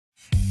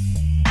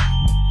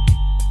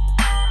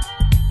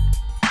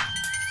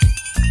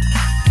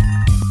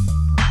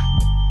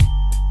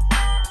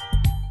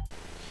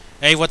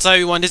Hey, what's up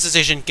everyone, this is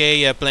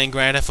AznKei playing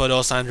Grand Theft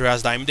Auto San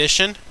Andreas Diamond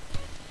Edition.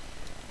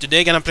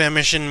 Today gonna play a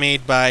mission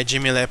made by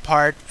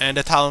Leppard and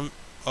the title...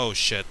 Oh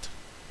shit.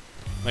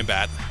 My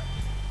bad.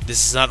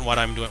 This is not what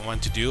I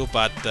want to do,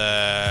 but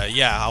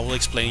yeah, I will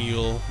explain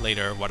you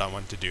later what I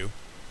want to do.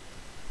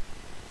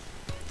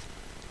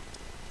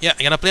 Yeah,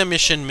 I'm gonna play a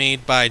mission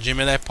made by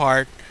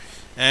Leppard,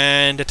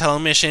 and the title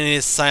mission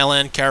is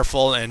silent,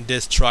 careful, and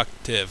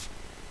destructive.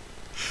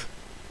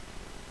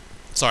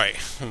 Sorry,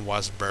 I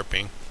was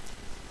burping.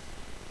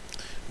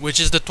 Which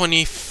is the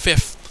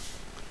 25th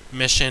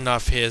mission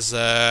of his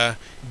The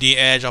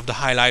Edge of the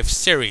High Life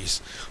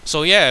series.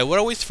 So yeah,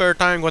 without waste further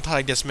time, go to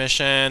like this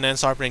mission and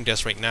start playing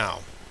this right now.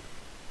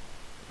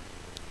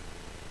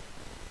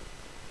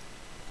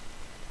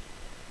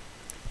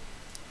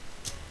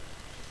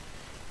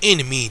 In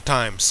the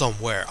meantime,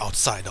 somewhere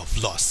outside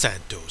of Los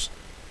Santos.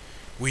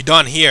 We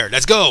done here,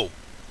 let's go!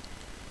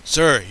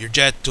 Sir, your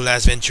jet to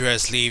Las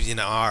Venturas leaves in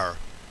an hour.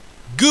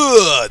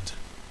 Good!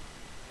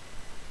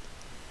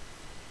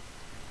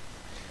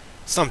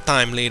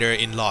 Sometime later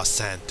in Los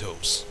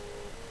Santos.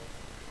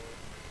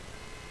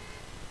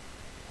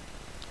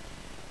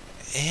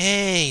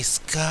 Hey,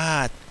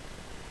 Scott.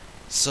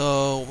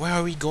 So, where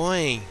are we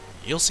going?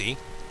 You'll see.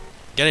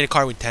 Get in the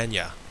car with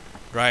Tanya.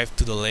 Drive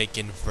to the lake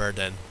in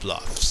Verdant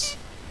Bluffs.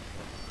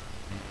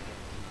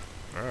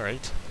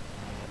 Alright.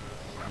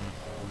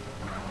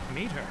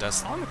 Meet her.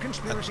 That's on the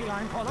conspiracy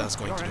line, that's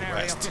going to the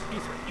west.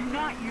 Do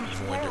not use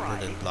Even when the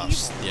Verdant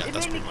Bluffs. Yeah,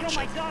 that's pretty much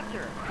it.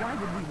 Why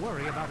would we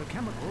worry about a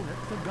chemical that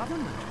the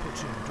government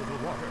puts into the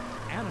water?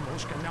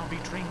 Animals can now be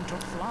trained to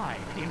fly,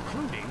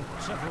 including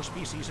several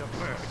species of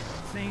bird.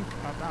 Think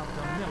about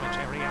the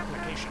military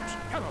applications.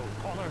 Hello,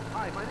 caller.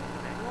 Hi, my name is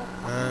Emmanuel.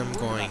 I'm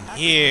going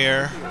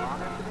here.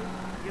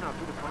 You know,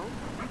 through the phone?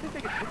 Do you think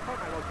they could pinpoint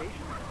my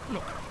location?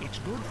 Look, it's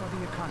good for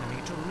the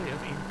economy to live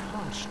in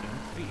constant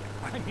fear.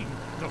 I mean,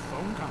 the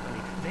phone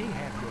company, they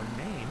have your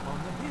name on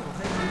the bill.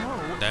 They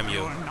know Damn you.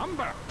 your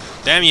number.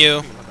 Damn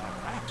you. Feel about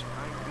that.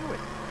 I do it.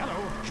 Hello,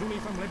 Julie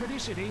from Liberty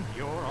City.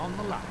 You're on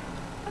the line.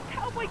 A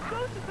cowboy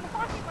ghost has been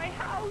haunting my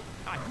house.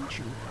 I want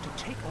you to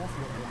take off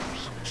your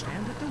gloves.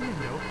 Stand at the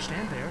window.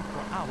 Stand there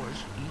for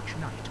hours each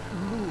night.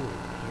 Lure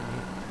him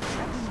in.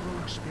 Trapping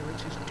road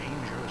spirits is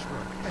dangerous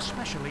work,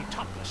 especially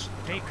topless.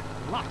 Take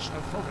lots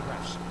of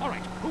photographs. All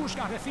right, who's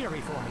got a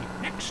theory for me?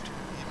 Next.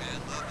 Hey man,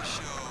 love the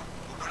show,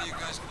 but when are you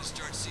guys gonna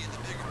start seeing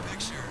the bigger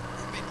picture?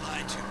 We're being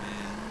lied to,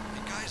 man.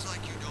 And guys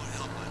like you don't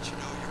help much, you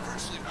know? You're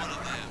virtually one of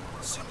them.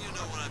 Soon you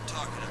know what I'm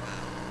talking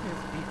about. If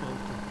people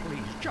could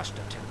please just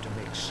attempt to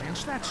make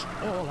sense, that's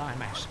all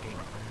I'm asking.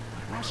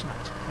 Last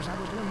night, as I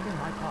was laying in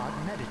my pod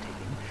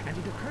meditating, and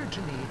it occurred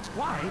to me,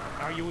 why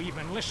are you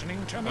even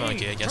listening to me?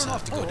 Okay, I guess I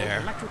have to go there.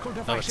 No, but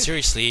Devices.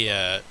 seriously,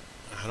 I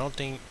don't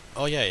think...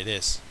 Oh yeah, it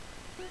is.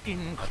 I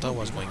thought I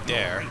was going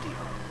there,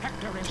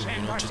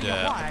 to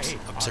the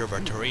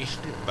observatory,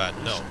 but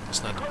no,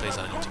 it's not the place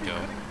I need to go.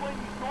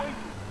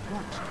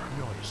 What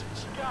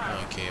noises?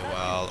 Okay,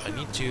 well, I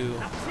need to...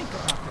 Now think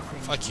about the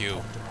things Fuck we you.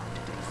 talked about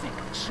today.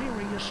 Think,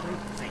 seriously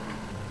think.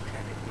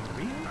 Can it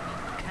be real?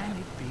 Can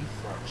it be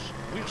false?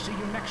 We'll see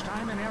you next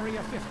time in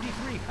Area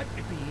 53.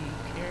 Be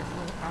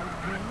careful out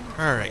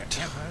there. Alright.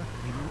 Wherever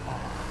you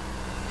are.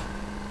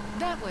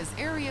 That was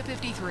Area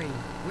 53.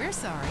 We're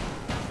sorry.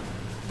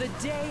 The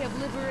day of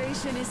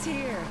liberation is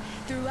here.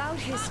 Throughout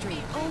history,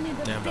 only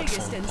the Damn, that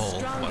biggest phone and pole was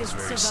strongest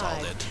very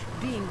survive. solid.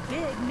 Being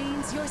big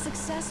means you're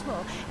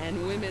successful,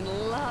 and women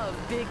love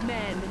big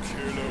men.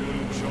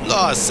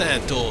 Los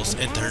Santos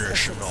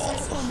International. As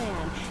a successful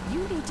man, you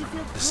need to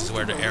feel This is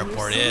where the comfortable when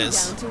airport you're is.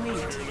 sitting down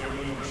to eat.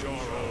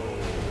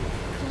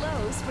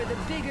 Clothes for the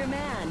bigger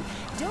man.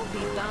 Don't be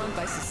bound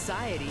by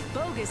society,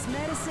 bogus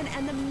medicine,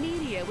 and the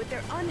media with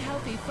their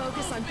unhealthy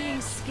focus on being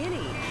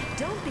skinny.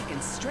 Don't be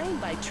constrained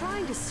by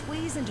trying to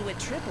squeeze into a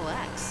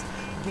XXX.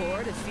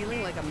 Bored of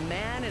feeling like a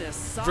man in a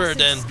sausage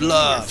Verdant skin or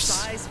Bluffs.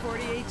 size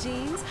 48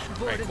 jeans?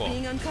 Bored Very cool. of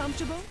being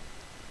uncomfortable?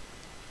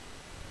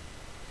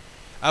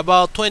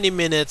 About 20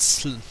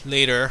 minutes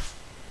later,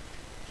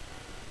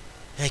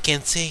 I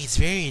can say it's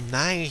very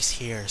nice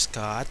here,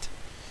 Scott.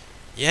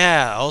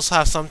 Yeah, I also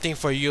have something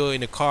for you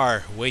in the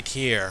car. Wait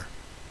here.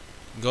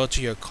 Go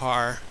to your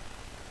car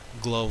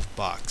glove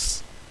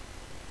box.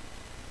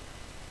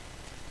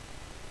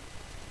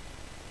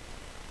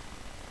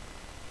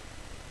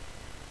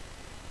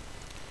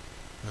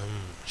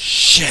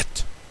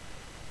 Shit!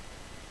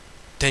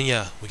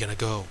 Tanya, we gotta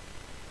go.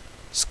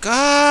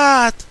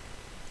 Scott!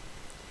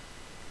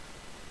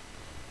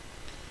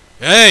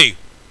 Hey!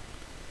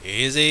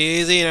 Easy,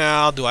 easy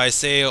now, do I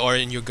say, or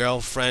your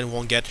girlfriend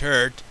won't get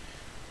hurt.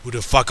 Who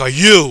the fuck are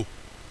you?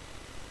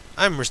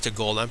 I'm Mr.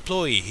 Gold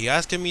employee. He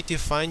asked me to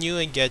find you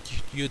and get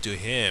you to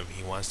him.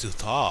 He wants to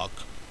talk.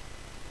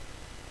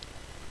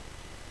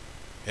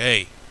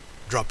 Hey,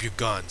 drop your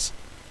guns.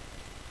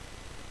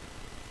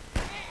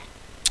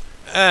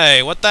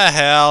 Hey, what the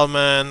hell,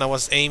 man? I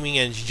was aiming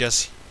and he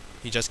just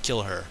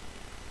killed her.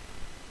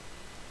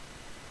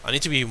 I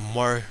need to be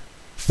more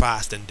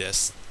fast than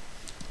this.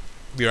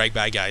 Be right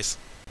back, guys.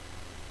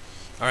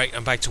 Alright,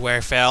 I'm back to where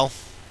I fell.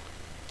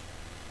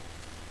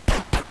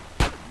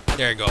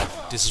 There you go.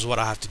 This is what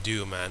I have to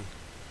do, man.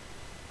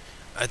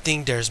 I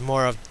think there's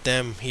more of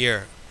them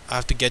here. I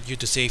have to get you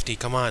to safety.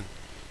 Come on.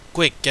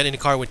 Quick, get in the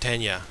car with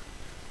Tanya.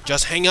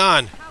 Just hang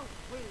on.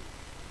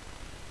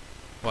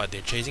 What,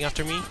 they're chasing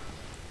after me?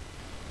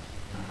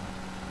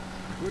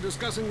 We're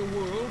discussing the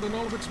world and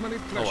all of its many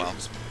pleasures. Oh well.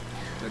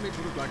 Let me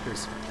put it like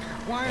this.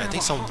 Why Yeah, I have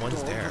think a hot someone's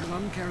dog there. with an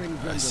uncaring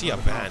I vendor see a at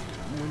the van.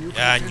 front when you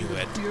Yeah, I can knew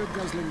attend it. a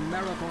beer-guzzling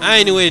marathon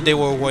I knew with they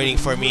were waiting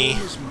for me.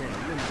 enormous men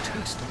and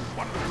taste of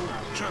wonderful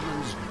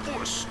German's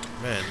wurst.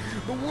 Man,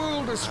 The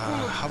world is full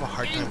I of have a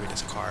hard time with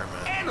this car,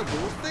 man.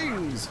 edible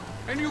things,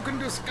 and you can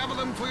discover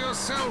them for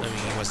yourself. I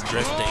mean, he was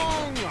drifting.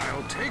 Come along,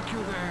 I'll take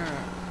you there.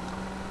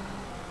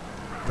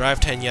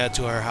 Drive Tanya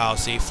to her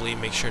house safely.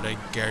 Make sure that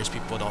Gary's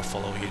people don't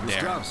follow you It was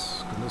there.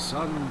 dusk, and the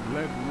sun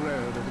bled red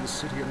over the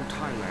city in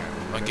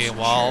Thailand. Okay, as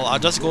well, I'll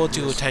just go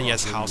to Chernobyl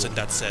Tanya's sparkled house and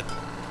water. that's it.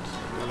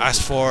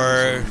 As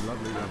for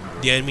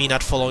the enemy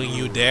not following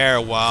you there,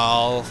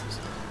 well,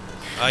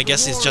 I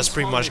guess it's just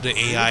pretty much the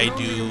AI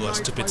do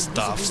stupid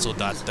stuff so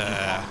that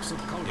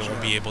they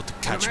won't be able to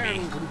catch me.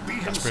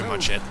 That's pretty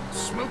much it.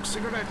 Smoke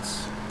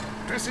cigarettes,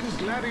 dress in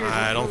gladiator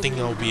I don't think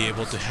clothing. I'll be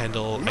able to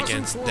handle Mustn't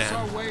against force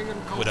our them way in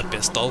with a culture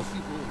pistol. of other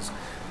peoples.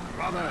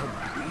 Rather,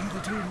 breathe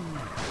it in,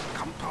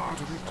 become part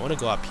of it. I want to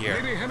go up here.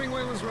 Maybe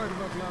Hemingway was right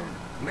about love.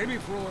 Maybe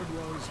Freud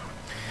was.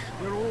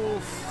 We're all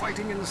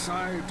fighting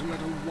inside to let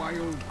a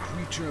wild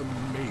creature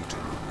mate in the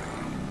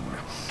rain.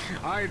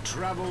 I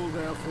travel,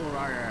 therefore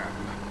I am.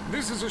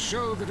 This is a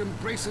show that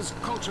embraces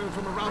culture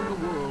from around the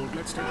world.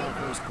 Let's take our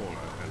first caller.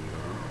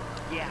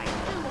 Hello. Yeah, I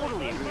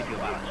totally agree with you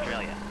about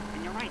Australia.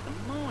 And you're right, the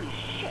moon is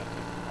shit.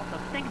 Also,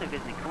 thinking of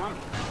visiting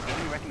Colombia.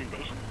 Any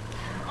recommendations?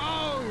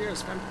 Oh,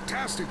 yes,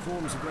 fantastic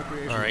forms of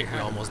recreation. Alright, we we're have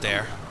in almost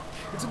there.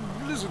 It's a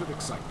blizzard of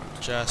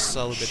excitement. Just a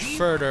little bit Sheep,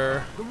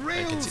 further. the I can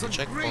rails see the are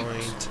checkpoint.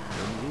 great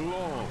and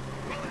long.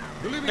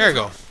 The living There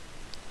you is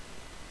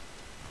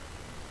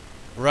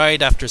go.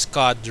 Right after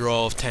Scott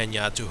drove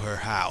Tanya to her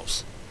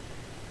house.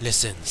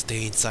 Listen,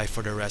 stay inside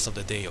for the rest of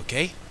the day,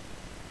 okay?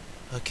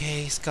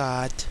 Okay,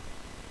 Scott.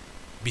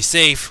 Be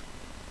safe.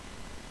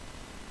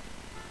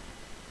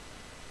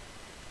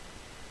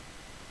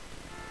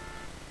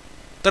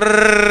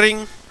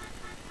 Trrrring.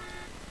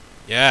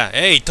 Yeah,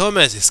 hey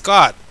Thomas, it's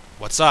Scott.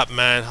 What's up,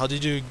 man? How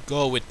did you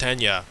go with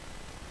Tanya?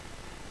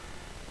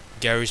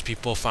 Gary's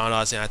people found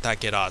us and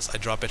attacked us. I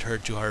dropped her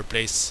to her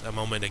place a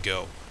moment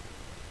ago.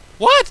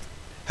 What?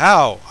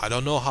 How? I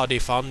don't know how they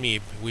found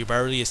me. We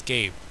barely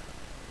escaped.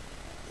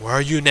 Where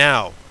are you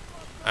now?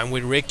 I'm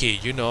with Ricky,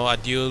 you know, a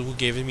dude who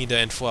gave me the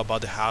info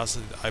about the house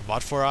I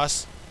bought for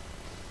us.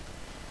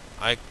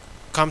 I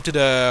come to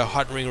the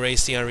hot ring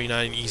racing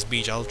arena in East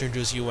Beach. I'll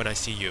introduce you when I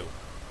see you.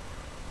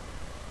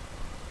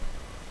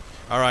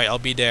 Alright, I'll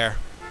be there.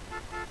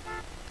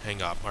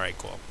 Hang up. Alright,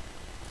 cool.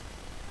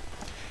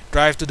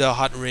 Drive to the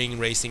hot ring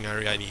racing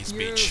area in East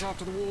years Beach.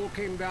 after the wall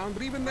came down,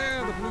 but even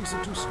there the police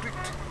are too strict.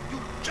 You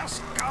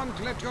just can't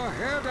let your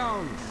hair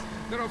down.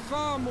 There are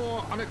far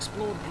more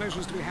unexplored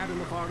pleasures to be had in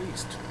the Far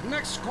East.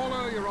 Next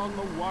caller, you're on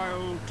the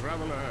Wild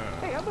Traveler.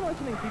 Hey, I've been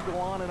listening to you go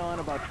on and on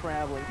about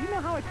traveling. Do you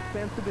know how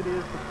expensive it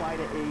is to fly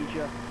to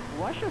Asia?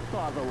 Russia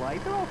saw the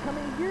light. They're all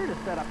coming here to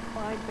set up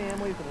 5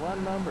 families and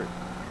run numbers.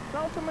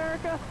 South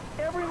America,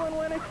 everyone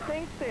went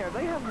extinct there.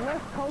 They have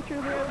less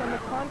culture there than the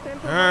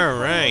continent. All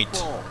right.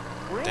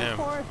 Damn.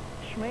 Rainforest,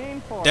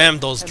 schmainforest. Damn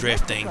those And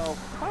drifting. Mexico,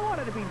 I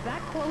wanted to be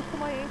that close to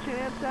my ancient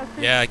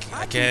ancestors. Yeah, I I'd be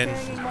can.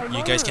 banging my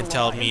You guys can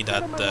tell mother-in-law me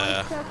instead that of my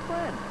wife's best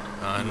friend.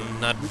 I'm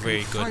not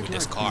very good with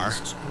this car.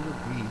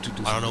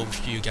 I don't know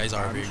if you guys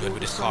are very good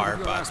with this car,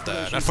 but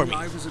not for me.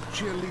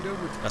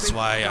 That's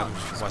why I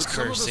was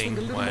cursing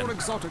when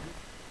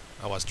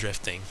I was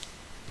drifting.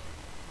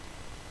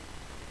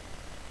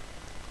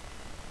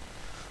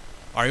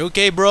 Are you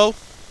okay, bro?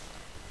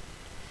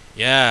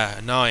 Yeah,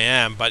 now I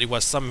am, but it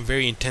was some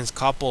very intense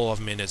couple of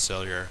minutes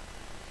earlier.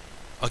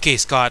 Okay,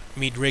 Scott,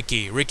 meet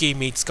Ricky. Ricky,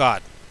 meet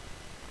Scott.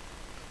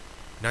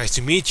 Nice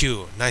to meet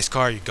you. Nice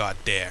car you got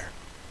there.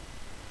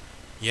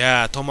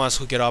 Yeah, Thomas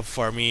hooked it up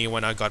for me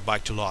when I got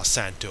back to Los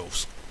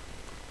Santos.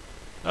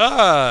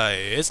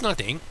 It's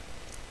nothing.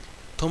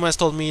 Thomas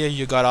told me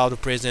you got out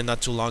of prison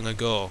not too long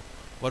ago.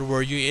 What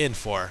were you in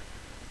for?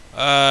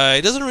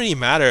 It doesn't really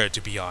matter,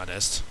 to be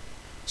honest.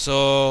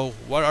 So,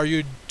 what are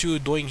you two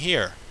doing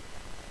here?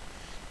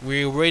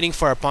 We're waiting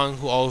for a punk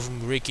who owes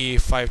Ricky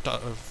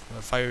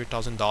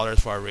 $5,000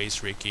 for a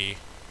race, Ricky.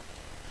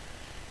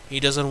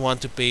 He doesn't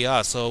want to pay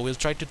us, so we'll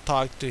try to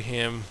talk to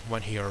him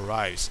when he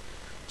arrives.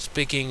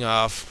 Speaking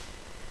of,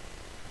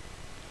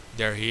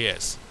 there he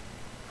is.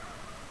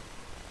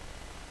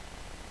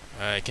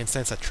 I can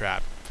sense a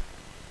trap.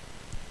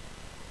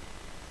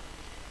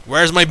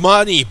 Where's my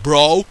money,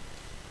 bro?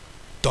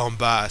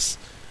 Dumbass.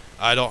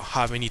 I don't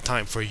have any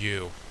time for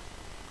you.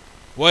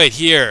 Wait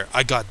here,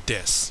 I got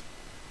this.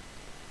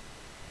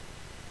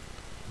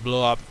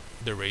 Blow up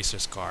the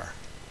racer's car.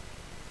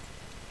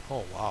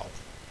 Oh wow.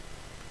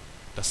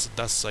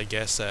 That's I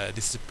guess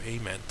this is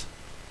payment.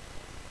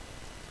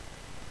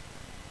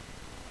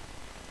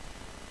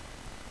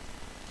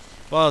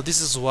 Well,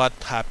 this is what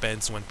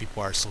happens when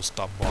people are so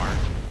stubborn.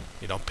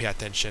 They don't pay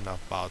attention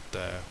about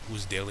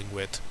who's dealing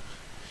with.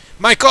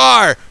 My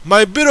car!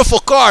 My beautiful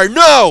car!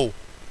 No!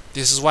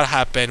 This is what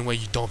happened when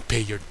you don't pay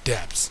your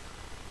debts.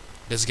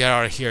 Let's get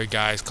out of here,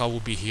 guys. Car will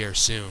be here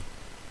soon.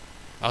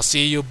 I'll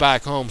see you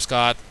back home,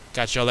 Scott.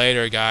 Catch you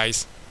later,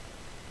 guys.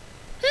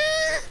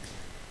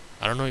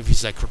 I don't know if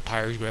he's like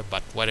retired,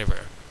 but whatever.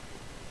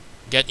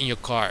 Get in your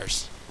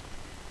cars.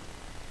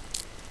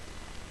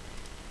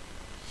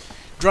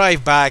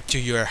 Drive back to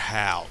your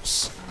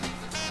house.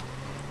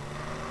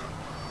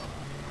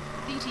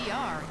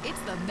 VTR, it's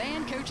the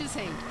man coaches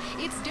hate.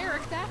 It's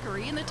Derek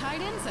Thackeray in the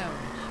tight end zone.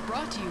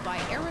 Brought to you by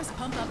Eris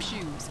Pump Up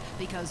Shoes.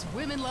 Because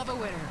women love a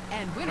winner,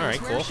 and winners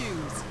wear cool.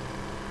 shoes.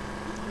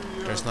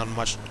 There's not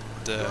much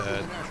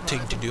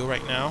thing to do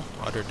right now,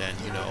 other than,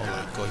 you know,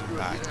 like going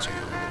back to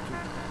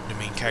the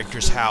main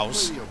character's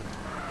house.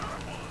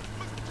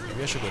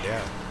 Maybe I should go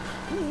there.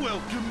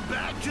 Welcome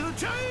back to the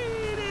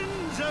tight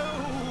end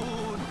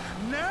zone.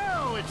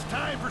 Now it's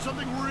time for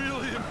something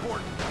really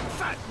important.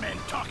 Fat men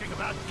talking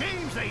about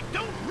games they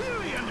don't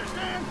really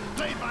understand,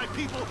 played by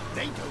people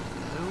they don't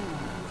know.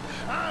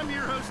 I'm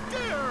your host,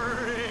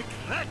 Derek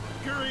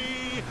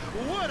Thackeray.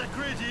 What a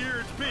crazy year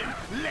it's been.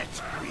 Let's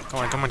recap. Come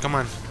on, come on, come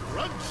on.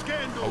 Drug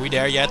scandal Are we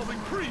there yet?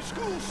 involving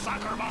preschool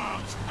soccer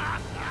moms.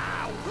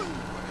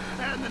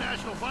 And the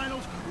national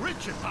finals,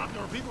 rich and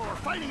popular people are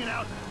fighting it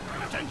out.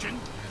 Attention,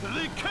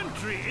 the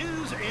country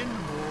is in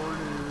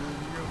mourning.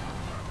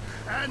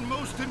 And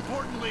most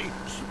importantly,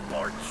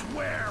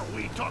 sportswear.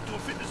 We talked to a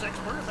fitness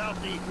expert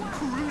about the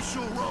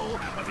crucial role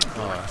of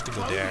I have to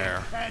go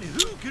there. and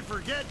who could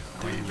forget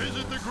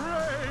revisit the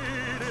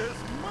greatest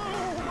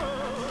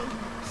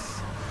moments.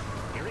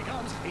 Here he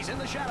comes. He's in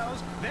the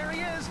shadows. There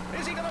he is.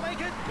 Is he gonna make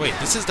it? Wait,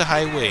 this is the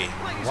highway.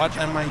 What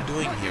am I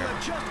doing here?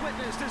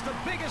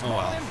 Oh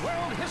well.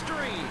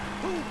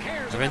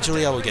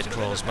 Eventually I will get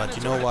close, but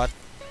you know what?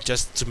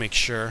 Just to make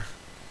sure,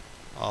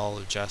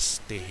 I'll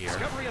just stay here.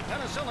 Discovery of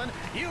penicillin,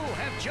 you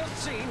have just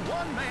seen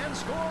one man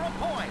score a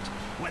point.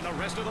 When the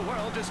rest of the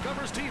world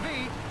discovers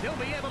TV, they'll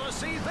be able to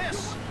see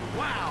this.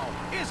 Wow,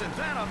 isn't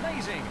that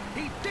amazing?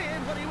 He did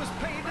what he was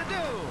paid to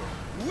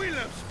do. We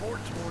love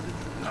sports more than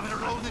love it or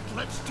loathe it.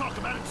 Let's talk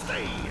about it.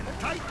 Stay in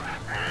tight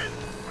and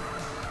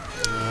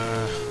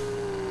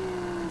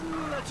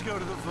let's go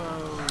to the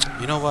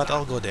phone. You know what?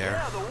 I'll go there.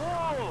 Yeah, the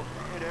wall.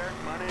 Hey there,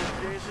 my name's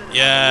Jason.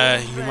 Yeah,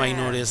 you might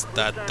notice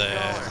that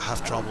I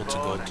have trouble to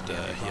go to the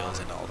hills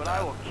and all But I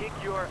that. will kick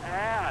your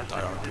ass.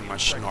 That are pretty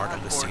much north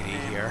of the city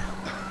here.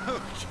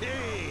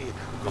 Okay.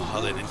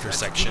 Mulholland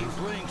intersection.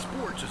 Playing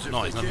sports as if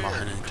No, they it's not care.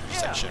 Mulholland Yeah,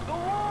 intersection. the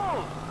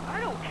walls. I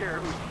don't care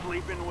who's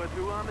sleeping with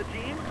who on the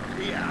team.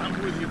 Yeah,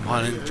 I'm with you.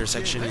 Mulholland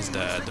intersection is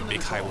the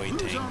big highway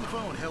Who's thing. on the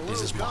phone? Hello,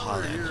 This is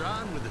caller, Mulholland. You're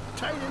on with the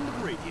tight end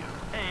of radio.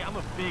 Hey, I'm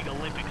a big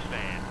Olympics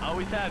fan.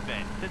 Always have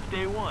been, since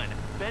day one.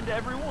 Been to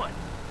every one.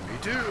 Me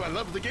too. I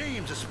love the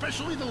games,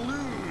 especially the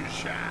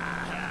luge.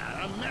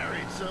 I'm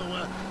married, so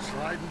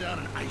sliding down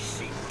an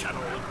icy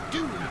tunnel of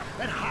doom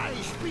at high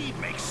speed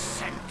makes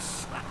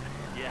sense.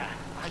 Yeah,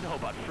 I know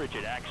about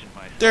frigid action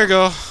myself. There you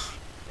go.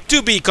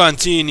 To be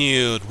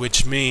continued,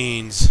 which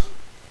means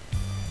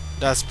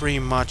that's pretty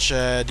much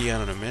the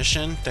end of the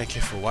mission. Thank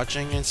you for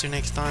watching and see you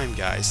next time,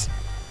 guys.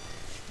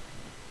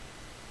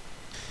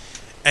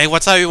 Hey,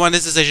 what's up everyone,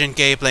 this is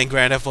AznKei playing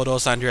Grand Theft Auto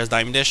San Andreas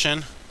Diamond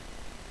Edition.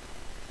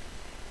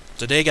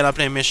 Today gonna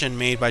play a mission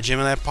made by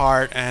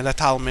Leppard, and the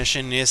title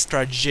mission is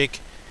Tragic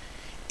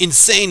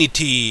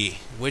Insanity,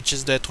 which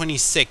is the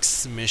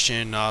 26th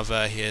mission of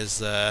his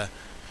The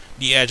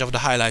Edge of the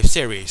High Life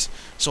series.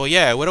 So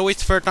yeah, without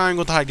wasting further time,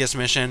 go to hide this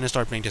mission and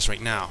start playing this right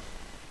now.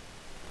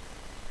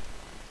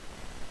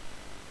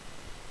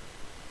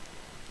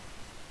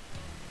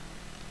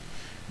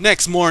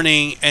 Next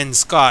morning in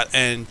Scott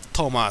and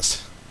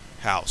Thomas'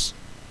 house.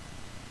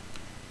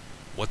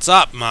 What's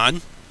up,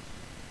 man?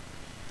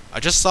 I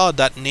just saw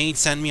that Nate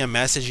sent me a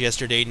message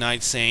yesterday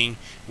night saying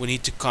we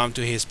need to come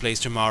to his place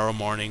tomorrow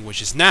morning,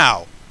 which is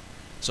now.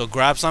 So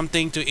grab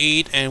something to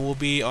eat and we'll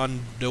be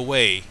on the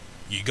way.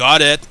 You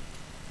got it.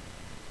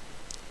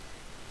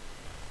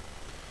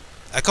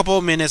 A couple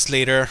of minutes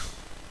later,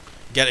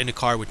 get in the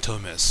car with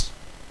Thomas.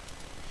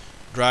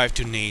 Drive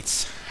to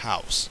Nate's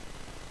house.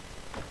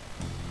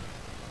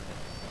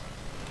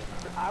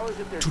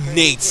 To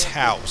Nate's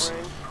house.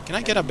 Can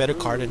I get a better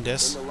car than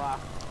this?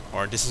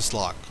 Or this is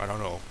locked. I don't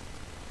know.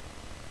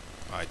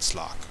 It's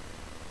locked.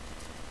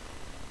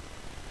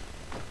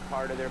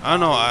 I don't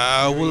know.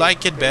 I would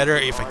like it better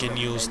if I can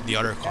use the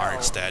other car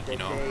instead, you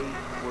know.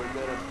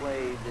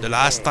 The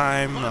last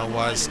time I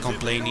was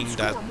complaining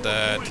that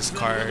this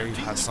car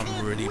has some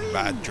really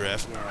bad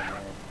drift.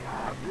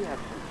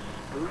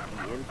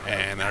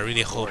 And I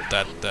really hope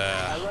that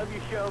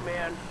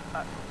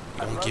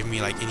it won't give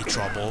me like any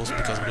troubles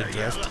because of the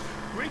drift.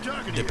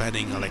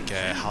 Depending on like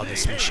how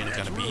this mission is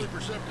gonna be.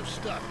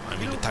 I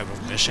mean the type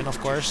of mission, of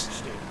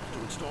course.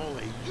 install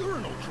a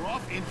urinal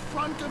trough in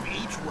front of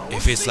each row.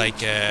 If it's like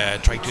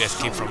trying to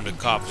escape from the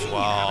cops,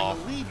 well,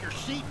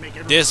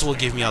 this will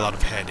give me a lot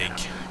of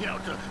headache. You know,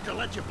 to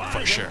let you buy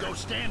for sure. Go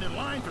stand in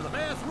line for the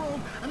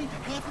bathroom. I mean,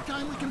 half the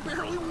time we can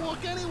barely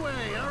walk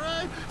anyway, all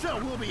right? So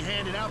we'll be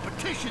handing out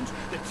petitions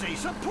that say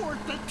support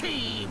the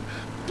team.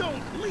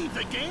 Don't leave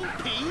the game,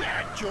 pee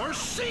at your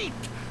seat.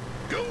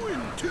 Go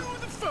into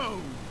the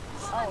phone.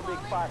 I'm a big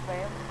fight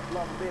fan.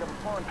 Love a bit of a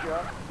punch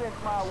up. Since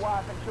my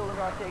wife and children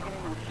are taken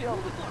into a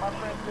shelter, my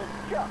friend says,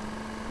 Chuck,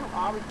 you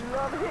obviously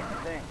love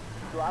hitting things.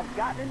 So I've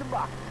gotten into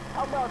boxing.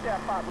 How about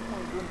that fight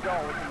between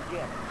Gonzalez and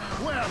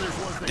Jeff? Well, there's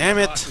one thing Damn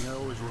it. boxing I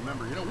always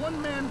remember. You know,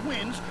 one man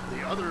wins,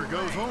 the other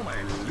goes home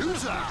a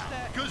loser.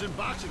 Because in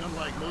boxing,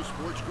 unlike most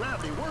sports,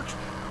 gravity works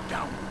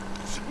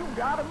downwards. You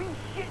gotta be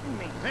shitting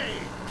me. Hey,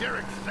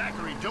 Derek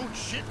Thackeray don't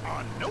shit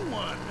on no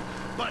one.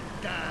 But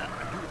I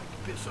do like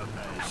to piss on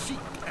my seat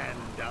and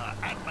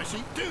at my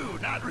seat too.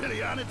 Not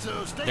really on it,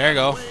 so stay there you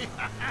out go. of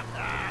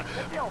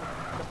the way.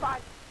 The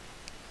fight.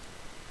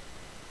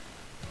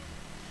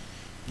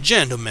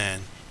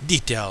 Gentlemen,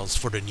 details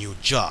for the new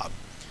job.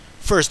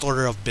 First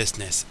order of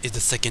business is the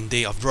second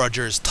day of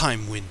Roger's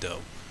time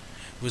window.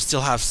 We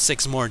still have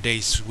 6 more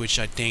days, which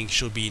I think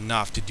should be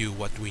enough to do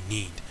what we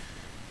need.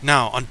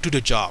 Now, onto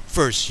the job.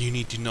 First, you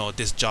need to know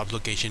this job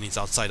location is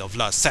outside of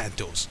Los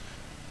Santos.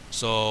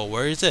 So,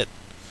 where is it?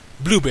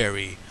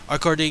 Blueberry.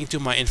 According to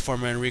my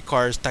informant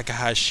Ricardo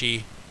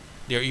Takahashi,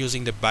 they're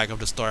using the back of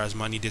the store as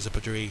money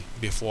depository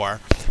before.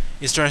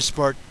 It's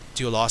transport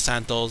to Los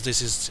Santos.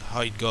 This is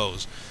how it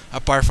goes.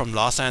 Apart from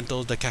Los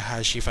Santos, the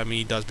Takahashi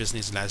family does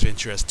business in Las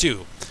Venturas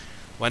too.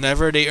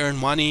 Whenever they earn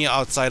money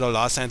outside of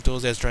Los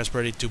Santos, they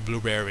transfer it to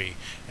Blueberry.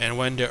 And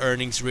when the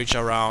earnings reach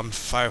around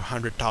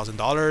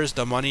 $500,000,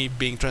 the money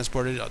being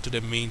transported to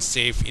the main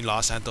safe in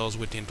Los Santos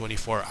within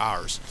 24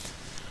 hours.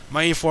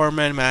 My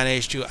informant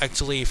managed to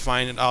actually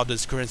find out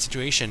the current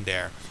situation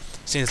there.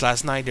 Since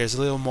last night there's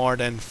a little more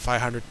than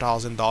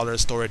 $500,000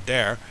 stored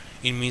there,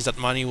 it means that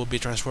money will be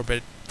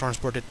transported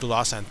to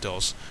Los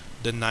Santos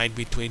the night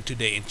between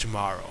today and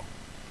tomorrow.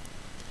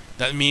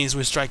 That means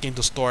we strike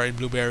into store in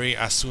Blueberry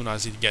as soon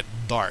as it gets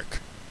dark.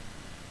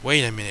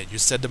 Wait a minute, you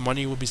said the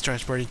money will be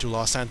transported to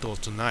Los Santos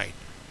tonight.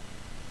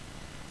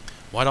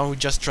 Why don't we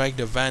just strike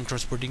the van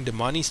transporting the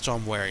money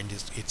somewhere in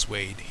its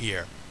way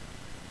here?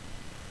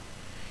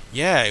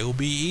 Yeah, it will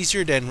be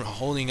easier than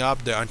holding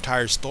up the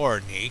entire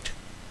store, Nate.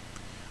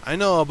 I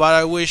know, but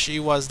I wish it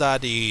was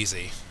that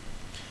easy.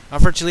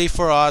 Unfortunately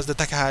for us, the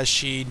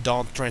Takahashi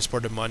don't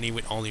transport the money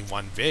with only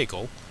one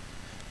vehicle.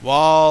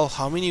 Well,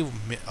 how many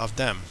of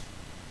them?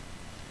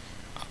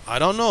 I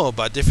don't know,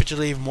 but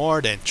definitely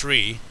more than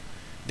 3.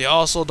 They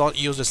also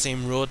don't use the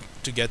same route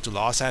to get to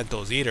Los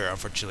Santos either,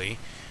 unfortunately.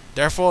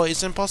 Therefore,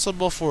 it's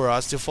impossible for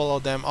us to follow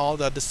them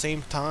all at the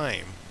same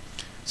time.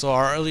 So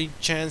our only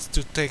chance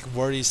to take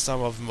worthy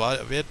some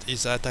of it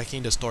is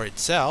attacking the store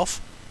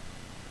itself.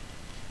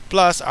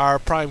 Plus, our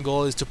prime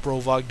goal is to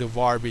provoke the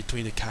war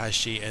between the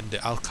Takahashi and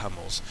the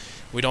Alcamos.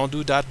 We don't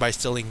do that by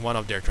stealing one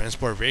of their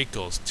transport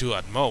vehicles, 2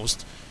 at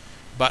most.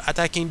 But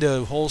attacking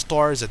the whole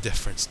store is a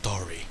different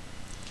story.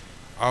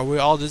 Are we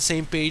all on the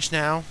same page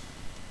now?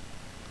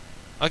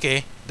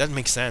 Okay, that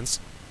makes sense.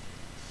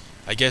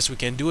 I guess we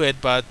can do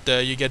it, but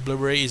you get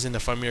Blueberry isn't a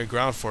familiar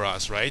ground for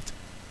us, right?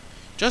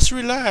 Just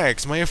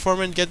relax. My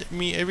informant got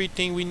me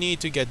everything we need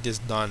to get this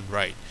done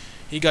right.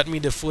 He got me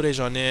the footage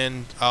on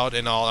in, out,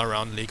 and all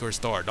around the liquor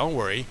store. Don't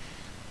worry.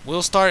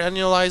 We'll start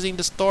analyzing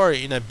the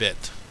story in a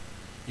bit.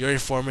 Your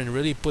informant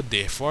really put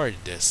the effort in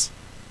this.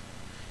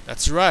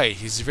 That's right.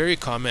 He's very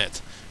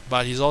commit,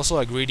 but he's also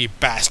a greedy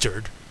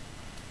bastard.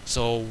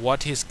 So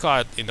what he's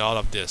cut in all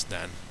of this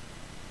then?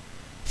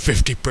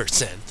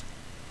 50%.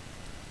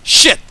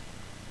 Shit!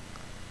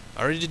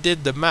 I already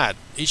did the math.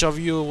 Each of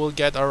you will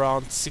get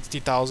around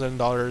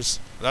 $60,000.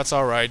 That's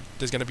alright.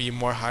 There's gonna be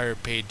more higher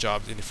paid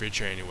jobs in the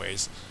future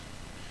anyways.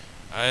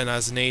 And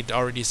as Nate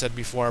already said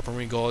before, our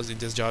primary goal in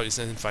this job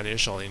isn't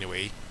financial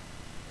anyway.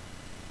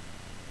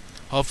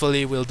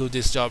 Hopefully we'll do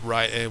this job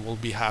right and we'll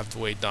be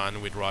halfway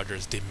done with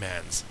Roger's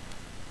demands.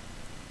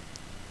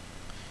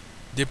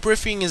 The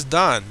briefing is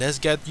done. Let's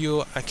get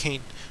you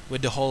acquainted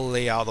with the whole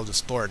layout of the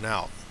store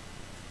now.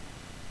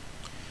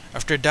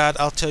 After that,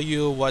 I'll tell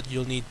you what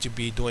you'll need to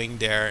be doing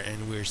there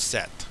and we're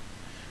set.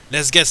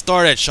 Let's get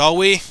started, shall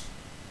we?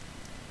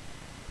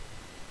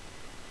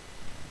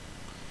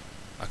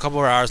 A couple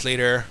of hours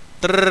later,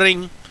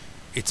 ring.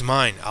 It's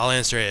mine. I'll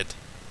answer it.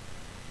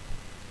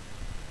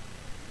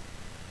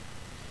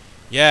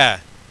 Yeah.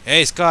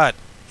 Hey, Scott.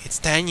 It's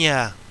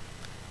Tanya.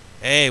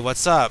 Hey,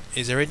 what's up?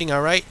 Is everything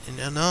alright?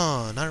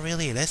 No, not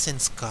really. Listen,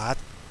 Scott.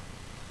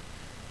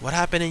 What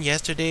happened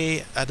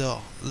yesterday at the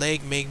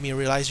lake made me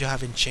realize you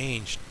haven't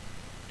changed.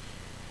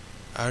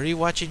 I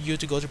rewatched you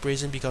to go to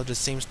prison because of the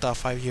same stuff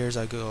 5 years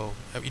ago.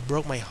 It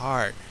broke my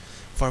heart.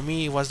 For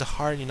me, it was the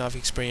hard enough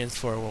experience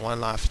for one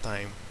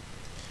lifetime.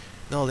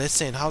 No,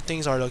 listen, how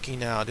things are looking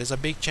now. There's a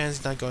big chance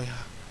it's not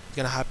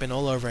gonna happen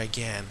all over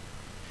again.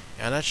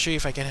 And I'm not sure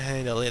if I can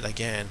handle it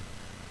again.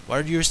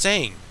 What are you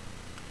saying?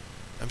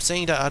 I'm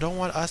saying that I don't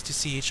want us to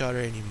see each other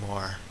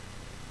anymore.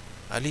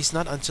 At least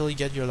not until you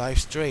get your life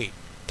straight.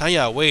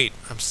 Tanya, wait.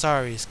 I'm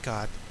sorry,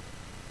 Scott.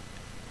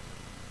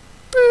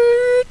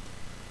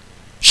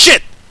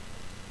 Shit!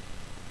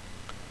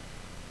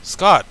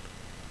 Scott,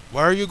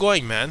 where are you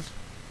going, man?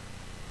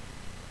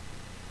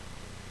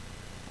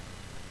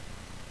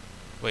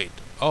 Wait.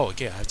 Oh,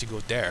 okay, I have to go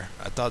there.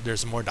 I thought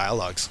there's more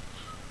dialogues.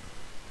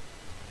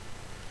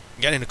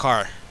 Get in the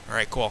car.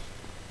 Alright, cool.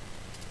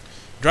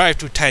 Drive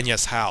to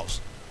Tanya's house.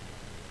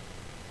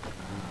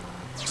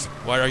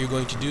 What are you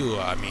going to do?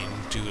 I mean,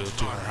 to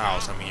her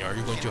house. I mean, are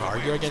you going to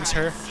argue against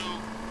her?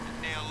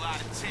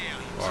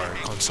 Or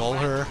console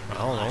her? I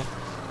don't know.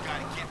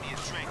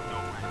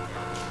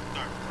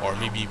 Or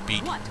maybe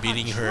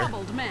beating her.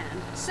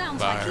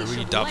 But I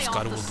really doubt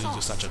Scott will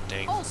do such a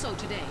thing. Also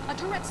today, a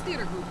Tourette's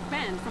theater group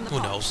banned from the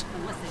Who knows?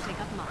 Unless they take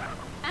up mine.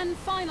 And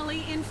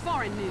finally, in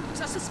foreign news,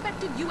 a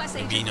suspected U.S.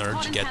 agent Maybe in order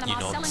caught to in get, Panama you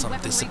know, selling some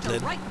weaponry to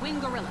discipline. right-wing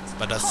guerrillas,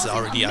 But that's causing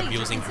already a major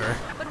abusing her.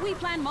 incident. But we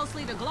plan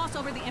mostly to gloss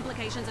over the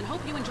implications and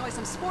hope you enjoy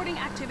some sporting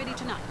activity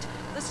tonight.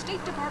 The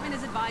State Department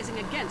is advising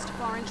against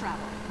foreign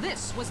travel.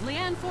 This was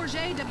Leanne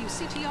Forget,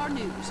 WCTR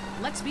News.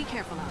 Let's be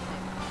careful out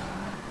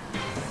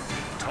there.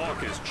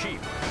 Talk is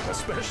cheap,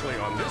 especially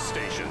on this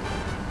station,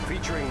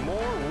 featuring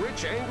more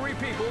rich, angry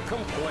people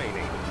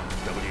complaining.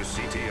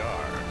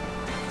 WCTR.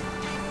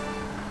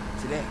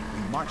 Today,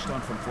 we marched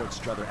on from Fort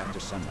Strother after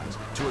sunrise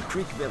to a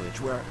creek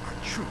village where our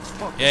troops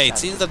focused. Yeah, it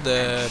seems that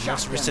the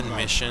most recent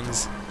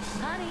missions,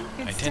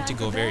 I tend to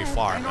go very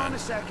far, man,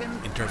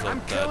 in terms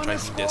of the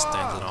driving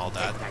distance and all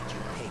that,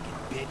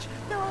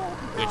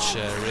 which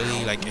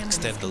really like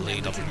extend the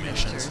length of the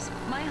missions.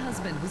 My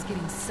husband was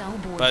getting so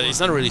bored. But it's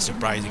not really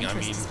surprising. I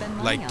mean,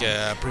 like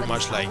pretty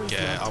much like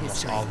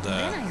almost all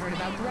the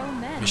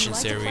mission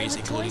series,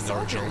 including the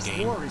original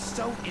game.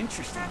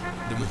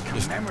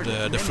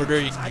 The further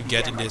you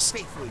get in this,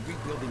 in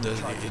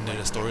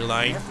the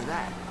storyline,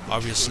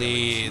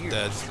 obviously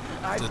the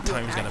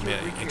time is gonna be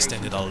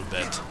extended a little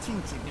bit.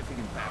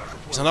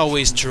 It's not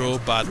always true,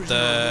 but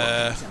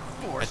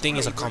I think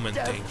it's a common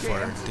thing for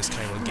this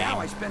kind of game. Now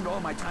I spend all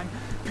my time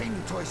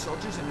painting toy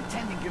soldiers and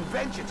attending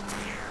conventions.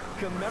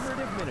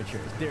 Commemorative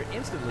miniatures. They're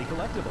instantly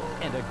collectible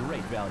and a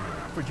great value.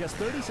 For just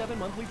 37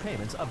 monthly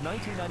payments of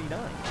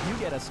 $19.99, you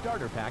get a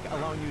starter pack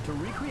allowing you to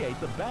recreate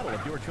the battle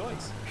of your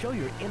choice. Show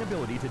your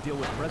inability to deal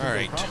with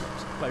present-day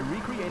problems by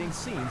recreating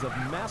scenes of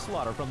mass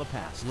slaughter from the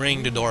past.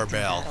 Ring the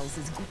doorbell.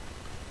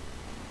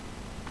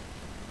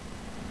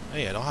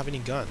 Hey, I don't have any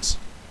guns.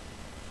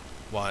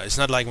 Well, it's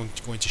not like I'm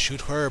going to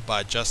shoot her,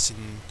 but just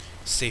in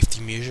safety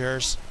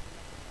measures.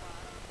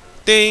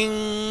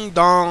 Ding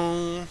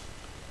dong.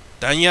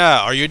 Tanya,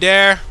 are you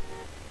there?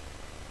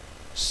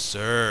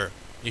 Sir,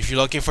 if you're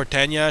looking for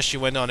Tanya, she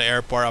went on the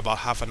airport about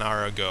half an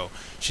hour ago.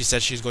 She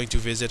said she's going to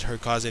visit her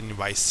cousin in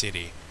Vice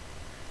City.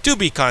 To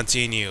be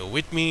continued,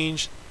 which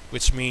means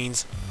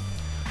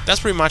that's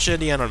pretty much it,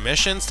 the end of the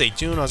mission. Stay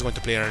tuned, I was going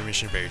to play another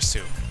mission very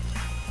soon.